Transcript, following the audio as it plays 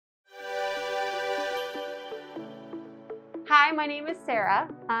Hi, my name is Sarah.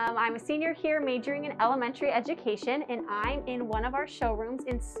 I'm a senior here majoring in elementary education, and I'm in one of our showrooms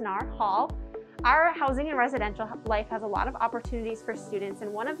in Snar Hall. Our housing and residential life has a lot of opportunities for students,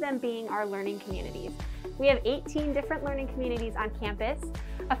 and one of them being our learning communities. We have 18 different learning communities on campus.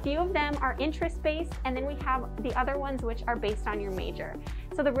 A few of them are interest-based, and then we have the other ones which are based on your major.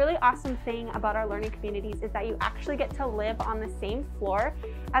 So the really awesome thing about our learning communities is that you actually get to live on the same floor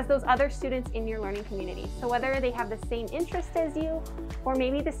as those other students in your learning community. So whether they have the same interest as you or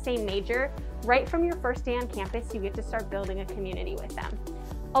maybe the same major, right from your first day on campus, you get to start building a community with them.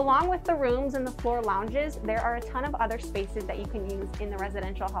 Along with the rooms and the floor lounges, there are a ton of other spaces that you can use in the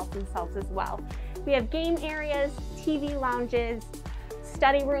residential halls themselves as well. We have game areas, TV lounges,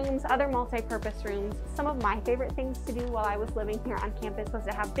 study rooms, other multi-purpose rooms. Some of my favorite things to do while I was living here on campus was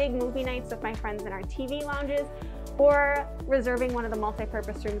to have big movie nights with my friends in our TV lounges or reserving one of the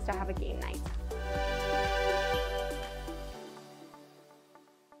multi-purpose rooms to have a game night.